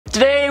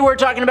we're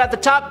talking about the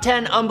top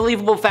 10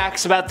 unbelievable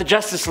facts about the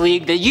Justice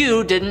League that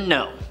you didn't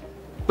know.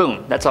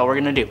 Boom, that's all we're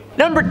gonna do.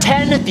 Number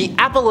 10, the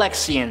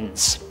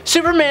Apalexians.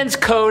 Superman's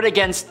code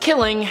against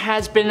killing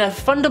has been a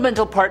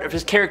fundamental part of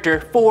his character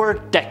for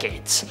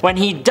decades. When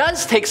he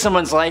does take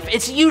someone's life,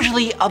 it's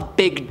usually a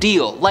big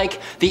deal,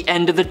 like the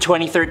end of the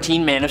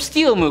 2013 Man of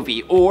Steel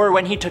movie, or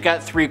when he took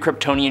out 3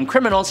 Kryptonian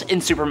criminals in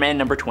Superman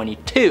number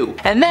 22.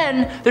 And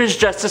then there's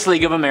Justice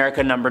League of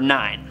America number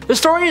 9. The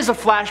story is a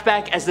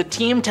flashback as the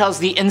team tells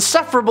the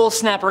insufferable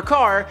Snapper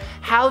Carr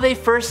how they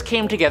first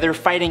came together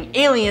fighting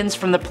aliens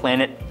from the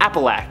planet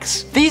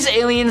Apalax. These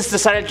aliens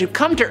decided to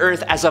come to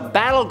Earth as a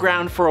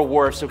battleground for a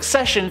war of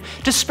succession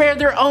to spare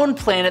their own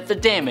planet the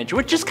damage,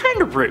 which is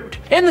kind of rude.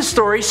 In the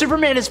story,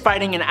 Superman is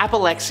fighting an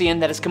Apalexian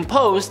that is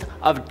composed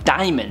of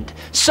diamond.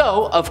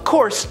 So, of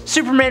course,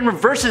 Superman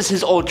reverses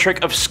his old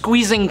trick of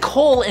squeezing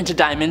coal into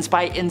diamonds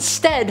by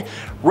instead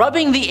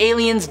rubbing the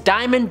alien's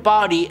diamond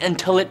body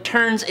until it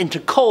turns into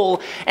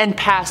coal and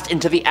passed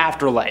into the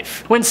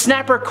afterlife. When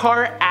Snapper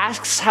Carr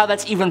asks how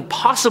that's even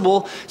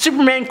possible,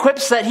 Superman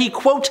quips that he,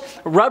 quote,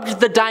 rubbed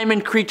the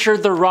diamond creature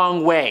the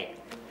wrong way.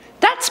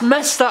 That's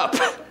messed up.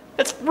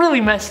 That's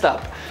really messed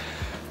up.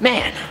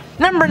 Man.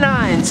 Number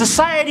 9.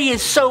 Society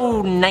is so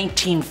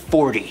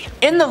 1940.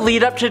 In the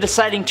lead up to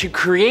deciding to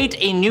create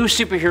a new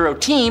superhero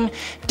team,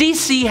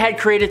 DC had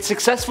created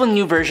successful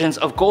new versions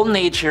of Golden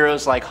Age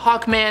heroes like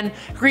Hawkman,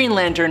 Green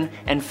Lantern,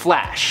 and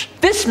Flash.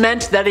 This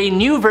meant that a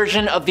new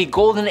version of the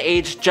Golden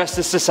Age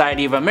Justice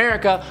Society of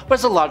America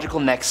was a logical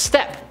next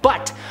step,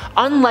 but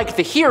unlike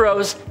the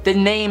heroes, the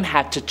name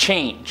had to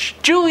change.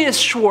 Julius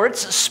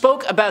Schwartz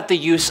spoke about the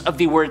use of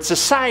the word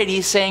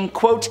society, saying,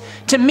 quote,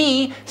 "To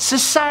me,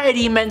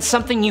 society meant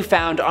something you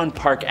found on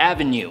Park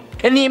Avenue."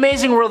 In The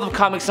Amazing World of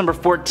Comics number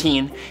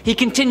 14, he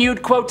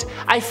continued, quote,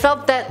 "I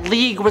felt that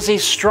league was a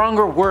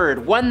stronger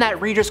word, one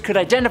that readers could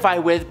identify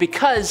with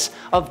because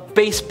of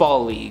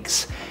baseball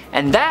leagues."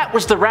 And that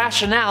was the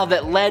rationale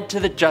that led to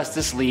the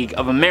Justice League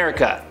of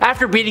America.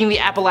 After beating the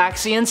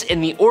Apalexians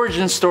in the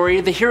origin story,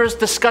 the heroes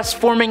discuss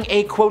forming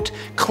a, quote,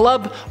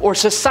 club or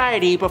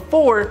society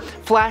before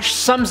Flash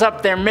sums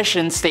up their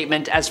mission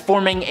statement as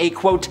forming a,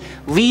 quote,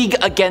 league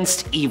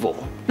against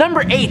evil.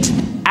 Number 8.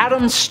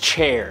 Atom's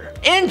Chair.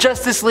 In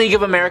Justice League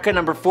of America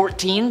number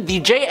 14, the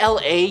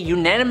JLA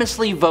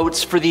unanimously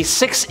votes for the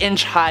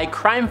 6-inch high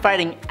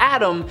crime-fighting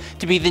Atom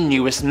to be the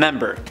newest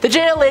member. The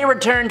JLA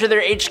returned to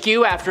their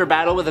HQ after a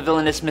battle with the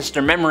villainous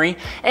Mr. Memory,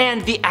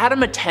 and the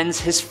Atom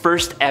attends his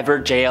first ever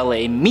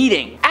JLA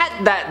meeting.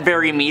 At that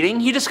very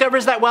meeting, he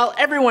discovers that while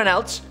everyone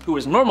else, who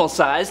is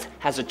normal-sized,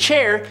 has a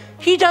chair,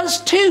 he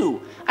does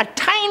too. A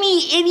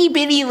tiny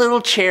itty-bitty little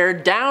chair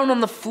down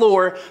on the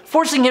floor,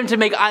 forcing him to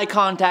make eye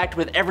contact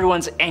with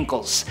everyone's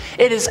ankles.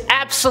 It is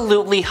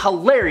absolutely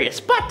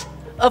hilarious, but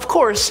of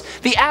course,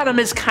 the Atom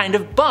is kind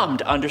of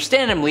bummed,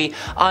 understandably,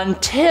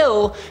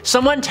 until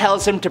someone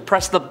tells him to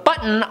press the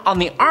button on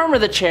the arm of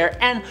the chair,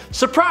 and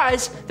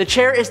surprise, the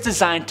chair is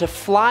designed to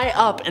fly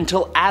up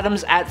until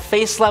Atom's at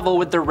face level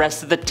with the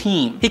rest of the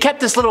team. He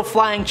kept this little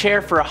flying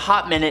chair for a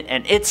hot minute,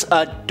 and it's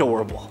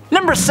adorable.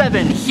 Number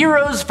 7.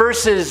 Heroes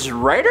versus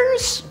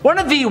writers? One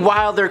of the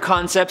wilder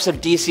concepts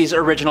of DC's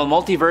original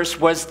multiverse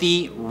was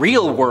the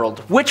real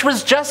world, which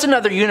was just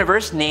another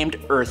universe named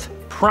Earth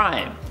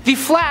Prime. The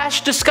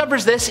Flash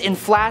discovers this in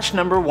Flash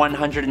number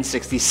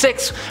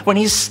 166 when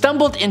he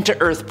stumbled into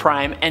Earth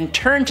Prime and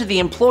turned to the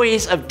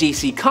employees of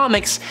DC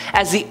Comics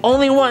as the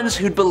only ones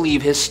who'd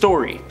believe his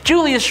story.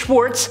 Julius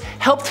Schwartz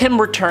helped him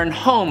return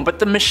home, but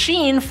the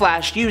machine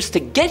Flash used to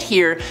get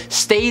here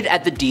stayed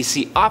at the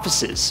DC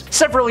offices.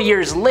 Several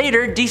years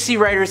later, DC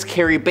writers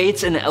Cary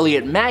Bates and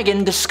Elliot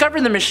Maggin discover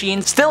the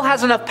machine still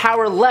has enough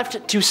power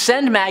left to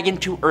send Maggin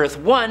to Earth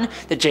 1,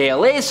 the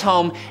JLA's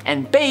home,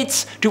 and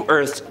Bates to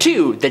Earth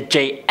 2, the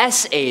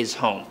JSA's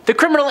home. The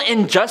Criminal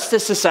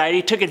Injustice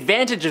Society took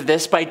advantage of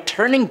this by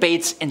turning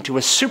Bates into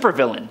a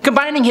supervillain.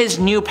 Combining his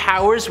new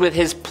powers with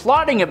his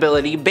plotting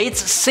ability, Bates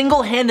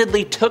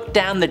single-handedly took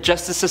down the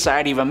Justice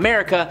Society of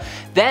America,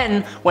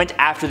 then went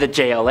after the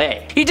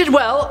JLA. He did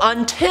well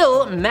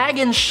until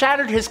Maggin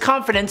shattered his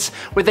confidence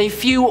with a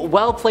few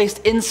well-placed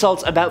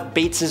insults about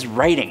Bates'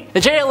 writing. The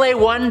JLA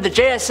won, the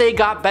JSA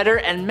got better,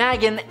 and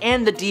Maggin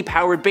and the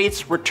depowered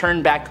Bates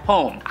returned back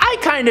home. I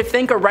kind of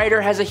think a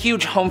writer has a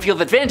huge home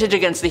field advantage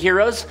against the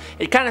heroes.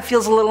 It kind of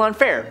feels a little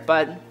unfair,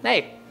 but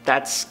hey,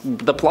 that's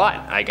the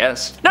plot, I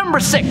guess. Number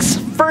 6.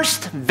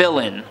 First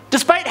villain.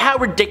 Despite how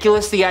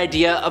ridiculous the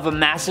idea of a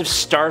massive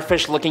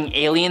starfish-looking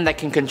alien that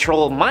can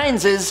control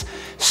minds is,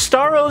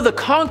 Starro the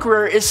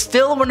Conqueror is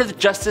still one of the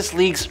Justice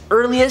League's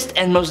earliest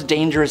and most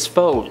dangerous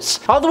foes.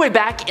 All the way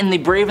back in The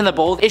Brave and the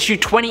Bold issue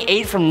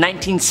 28 from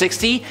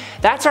 1960,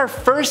 that's our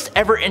first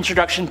ever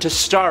introduction to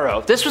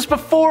Starro. This was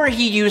before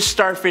he used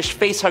starfish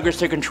facehuggers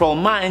to control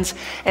minds,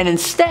 and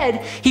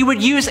instead, he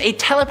would use a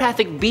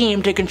telepathic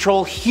beam to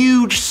control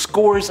huge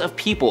scores of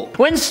people.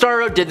 When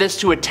Starro did this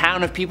to a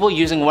town of people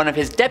using using one of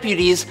his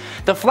deputies,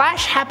 the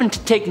Flash happened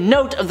to take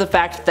note of the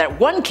fact that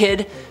one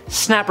kid,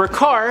 Snapper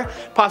Carr,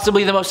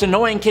 possibly the most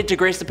annoying kid to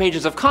grace the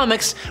pages of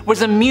comics,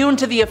 was immune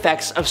to the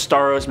effects of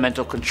Starro's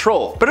mental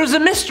control. But it was a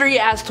mystery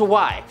as to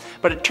why.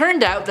 But it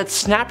turned out that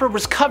Snapper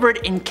was covered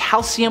in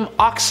calcium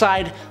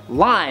oxide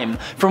lime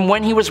from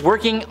when he was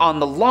working on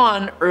the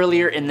lawn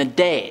earlier in the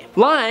day.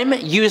 Lime,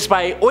 used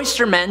by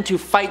oystermen to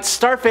fight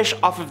starfish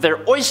off of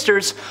their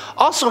oysters,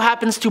 also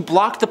happens to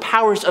block the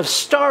powers of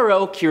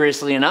Starro,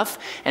 curiously enough,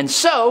 and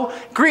so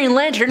Green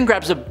Lantern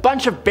grabs a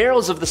bunch of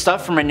barrels of the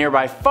stuff from a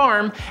nearby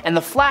farm, and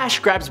the Flash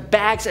grabs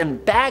bags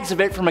and bags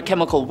of it from a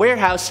chemical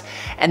warehouse,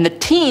 and the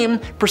team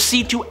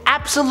proceed to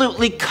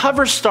absolutely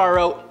cover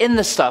Starro in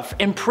the stuff,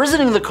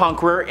 imprisoning the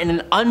Conqueror in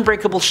an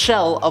unbreakable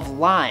shell of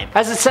lime.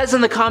 As it says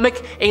in the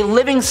comic, a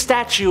living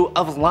statue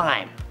of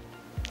lime.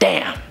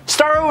 Damn.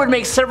 Starro would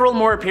make several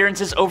more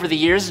appearances over the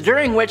years,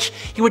 during which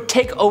he would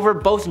take over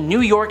both New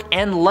York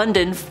and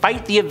London,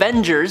 fight the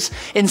Avengers,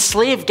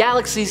 enslave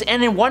galaxies,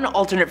 and in one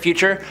alternate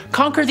future,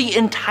 conquer the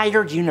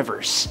entire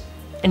universe.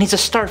 And he's a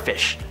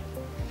starfish.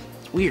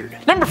 It's weird.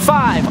 Number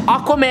 5.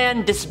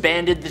 Aquaman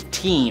disbanded the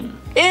team.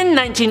 In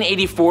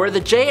 1984,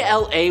 the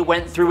JLA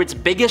went through its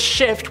biggest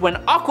shift when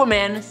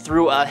Aquaman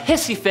threw a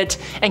hissy fit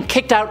and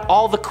kicked out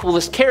all the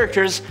coolest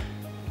characters,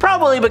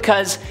 probably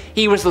because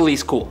he was the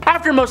least cool.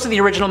 After most of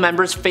the original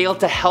members failed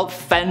to help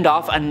fend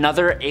off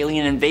another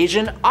alien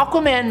invasion,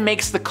 Aquaman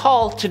makes the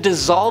call to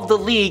dissolve the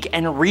League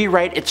and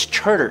rewrite its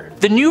charter.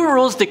 The new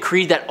rules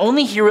decreed that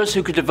only heroes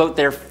who could devote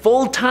their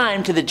full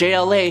time to the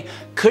JLA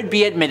could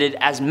be admitted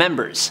as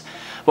members.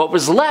 What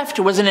was left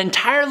was an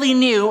entirely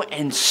new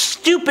and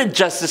stupid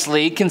Justice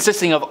League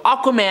consisting of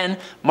Aquaman,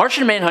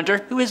 Martian Manhunter,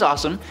 who is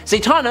awesome,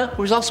 Zatanna,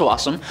 who is also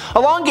awesome,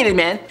 Elongated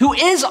Man, who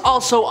is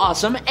also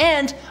awesome,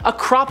 and a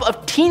crop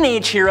of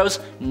teenage heroes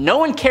no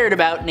one cared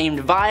about named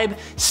Vibe,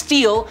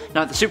 Steel,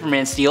 not the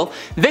Superman Steel,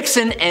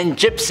 Vixen, and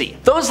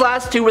Gypsy. Those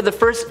last two were the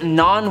first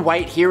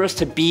non-white heroes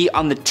to be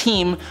on the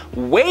team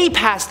way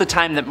past the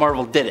time that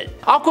Marvel did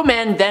it.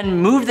 Aquaman then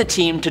moved the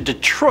team to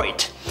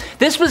Detroit.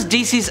 This was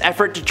DC's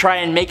effort to try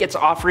and make its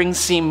offerings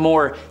seem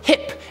more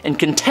hip and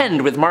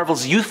contend with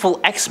Marvel's youthful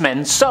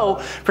X-Men, so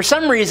for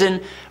some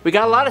reason we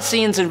got a lot of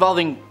scenes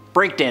involving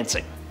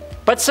breakdancing.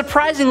 But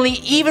surprisingly,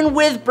 even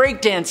with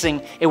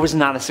breakdancing, it was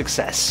not a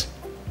success.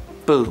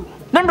 Boo.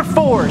 Number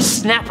 4.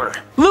 Snapper.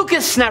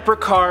 Lucas Snapper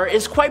Carr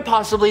is quite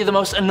possibly the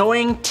most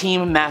annoying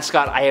team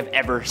mascot I have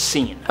ever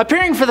seen.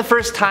 Appearing for the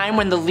first time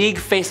when the League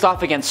faced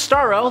off against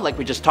Starro, like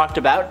we just talked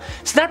about,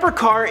 Snapper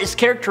Carr is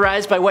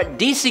characterized by what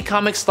DC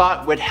Comics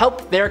thought would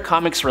help their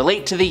comics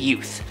relate to the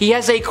youth. He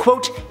has a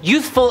quote,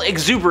 youthful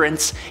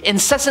exuberance,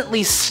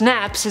 incessantly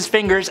snaps his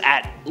fingers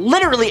at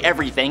literally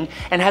everything,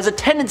 and has a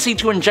tendency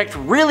to inject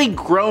really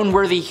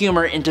groan-worthy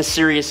humor into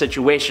serious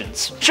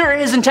situations. Sure,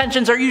 his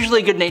intentions are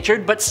usually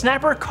good-natured, but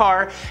Snapper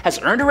Carr has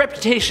earned a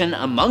reputation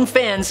among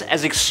fans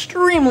as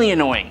extremely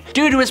annoying,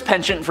 due to his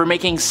penchant for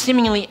making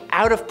seemingly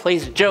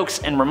out-of-place jokes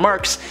and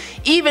remarks,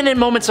 even in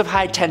moments of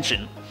high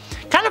tension.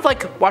 Kind of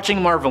like watching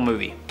a Marvel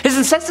movie. His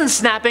incessant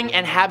snapping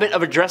and habit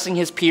of addressing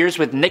his peers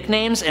with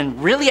nicknames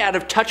and really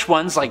out-of-touch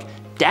ones like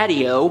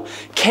Daddy-O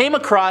came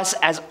across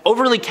as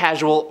overly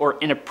casual or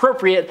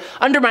inappropriate,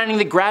 undermining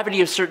the gravity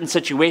of certain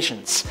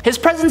situations. His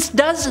presence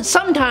does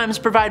sometimes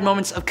provide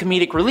moments of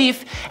comedic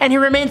relief, and he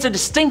remains a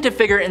distinctive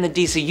figure in the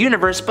DC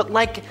universe, but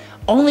like,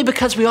 only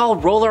because we all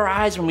roll our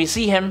eyes when we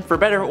see him, for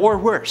better or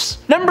worse.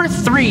 Number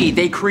 3.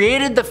 They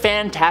created the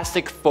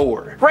Fantastic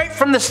Four. Right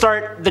from the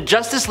start, the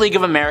Justice League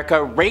of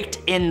America raked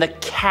in the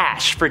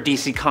cash for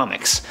DC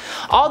Comics.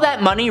 All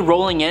that money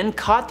rolling in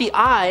caught the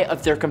eye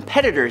of their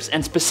competitors,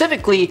 and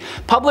specifically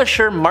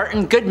publisher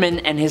Martin Goodman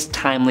and his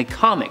Timely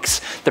Comics,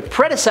 the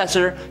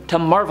predecessor to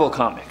Marvel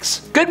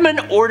Comics. Goodman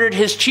ordered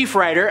his chief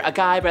writer, a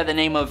guy by the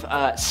name of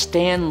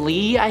Stan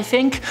Lee, I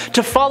think,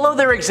 to follow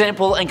their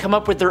example and come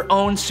up with their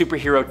own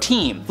superhero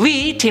team.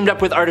 Lee teamed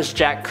up with artist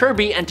Jack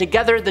Kirby, and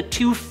together the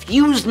two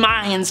fused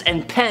minds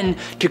and pen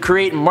to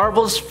create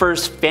Marvel's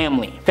first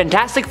family.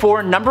 Fantastic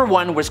Four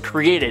 #1 was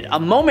created, a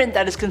moment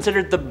that is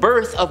considered the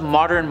birth of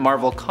modern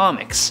Marvel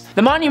Comics.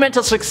 The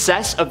monumental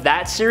success of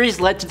that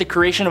series led to the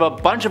creation of a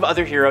bunch of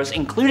other heroes,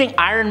 including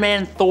Iron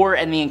Man, Thor,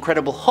 and the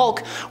Incredible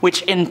Hulk,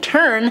 which in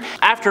turn,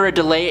 after a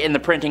delay in the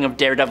printing of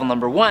Daredevil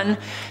 #1,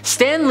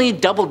 Stan Lee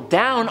doubled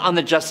down on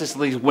the Justice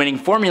League's winning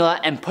formula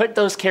and put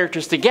those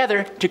characters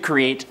together to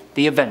create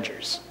the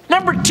Avengers.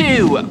 Number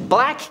 2.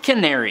 Black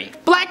Canary.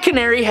 Black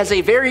Canary has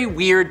a very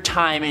weird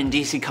time in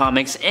DC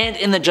Comics and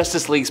in the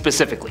Justice League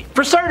specifically.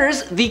 For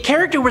starters, the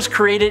character was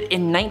created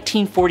in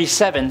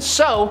 1947,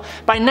 so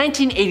by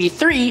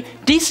 1983,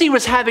 DC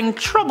was having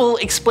trouble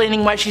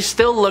explaining why she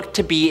still looked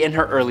to be in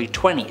her early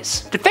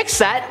 20s. To fix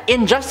that,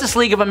 in Justice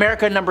League of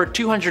America number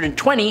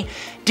 220,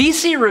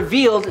 DC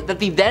revealed that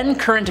the then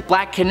current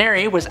Black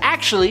Canary was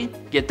actually,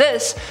 get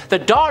this, the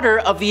daughter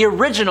of the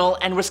original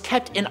and was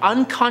kept in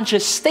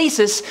unconscious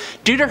stasis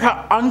due to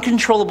her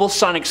uncontrollable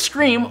sonic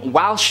scream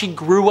while she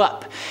grew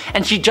up,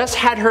 and she just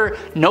had her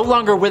no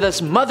longer with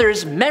us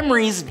mother's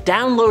memories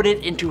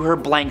downloaded into her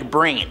blank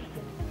brain.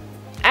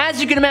 As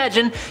as you can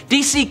imagine,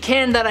 DC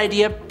canned that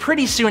idea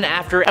pretty soon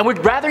after and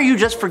would rather you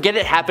just forget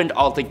it happened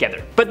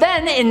altogether. But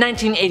then in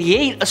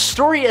 1988, a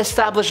story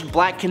established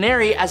Black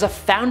Canary as a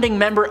founding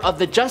member of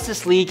the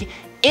Justice League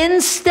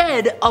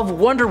instead of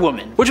Wonder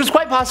Woman, which was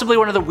quite possibly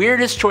one of the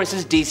weirdest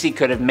choices DC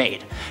could have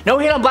made. No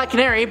hate on Black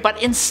Canary,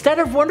 but instead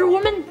of Wonder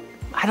Woman?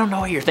 I don't know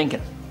what you're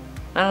thinking.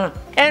 I don't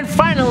know. And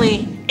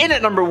finally, in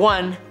at number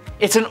 1,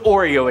 it's an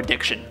Oreo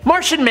addiction.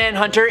 Martian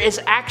Manhunter is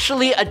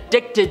actually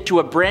addicted to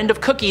a brand of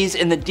cookies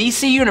in the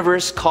DC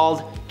universe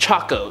called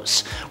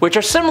Chocos, which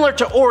are similar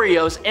to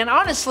Oreos, and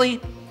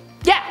honestly,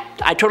 yeah,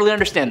 I totally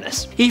understand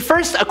this. He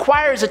first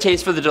acquires a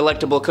taste for the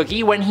delectable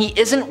cookie when he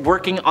isn't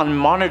working on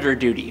monitor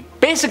duty.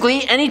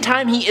 Basically,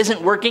 anytime he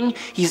isn't working,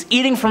 he's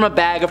eating from a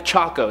bag of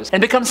Chocos, and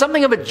becomes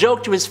something of a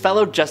joke to his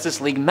fellow Justice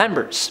League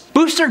members.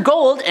 Booster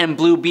Gold, and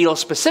Blue Beetle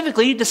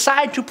specifically,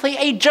 decide to play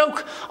a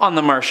joke on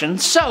the Martian,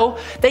 so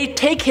they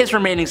take his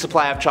remaining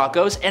supply of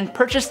Chocos and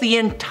purchase the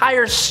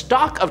entire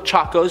stock of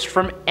Chocos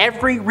from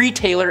every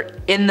retailer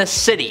in the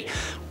city.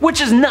 Which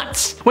is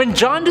nuts. When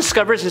John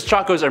discovers his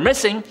Chocos are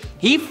missing,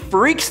 he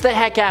freaks the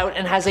heck out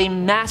and has a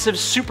massive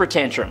super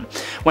tantrum.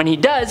 When he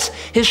does,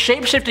 his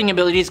shape-shifting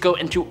abilities go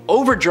into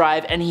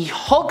overdrive and he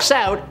hulks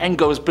out and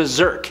goes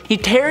berserk. He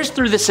tears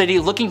through the city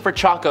looking for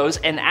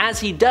Chocos, and as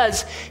he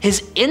does,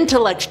 his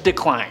intellect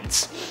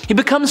declines. He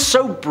becomes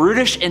so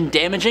brutish and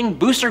damaging,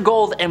 Booster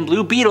Gold and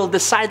Blue Beetle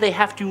decide they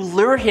have to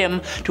lure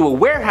him to a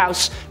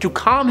warehouse to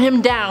calm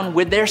him down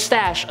with their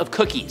stash of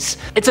cookies.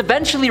 It's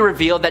eventually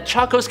revealed that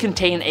Chocos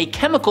contain a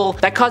chemical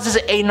that causes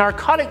a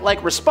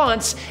narcotic-like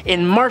response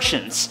in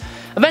Martians.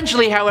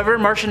 Eventually, however,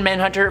 Martian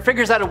Manhunter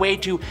figures out a way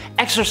to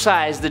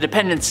exorcise the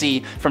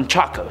dependency from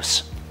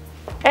Chocos.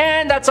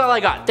 And that's all I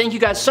got. Thank you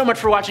guys so much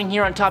for watching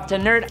here on Top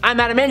 10 Nerd. I'm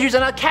Adam Andrews,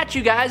 and I'll catch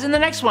you guys in the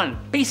next one.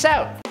 Peace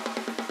out.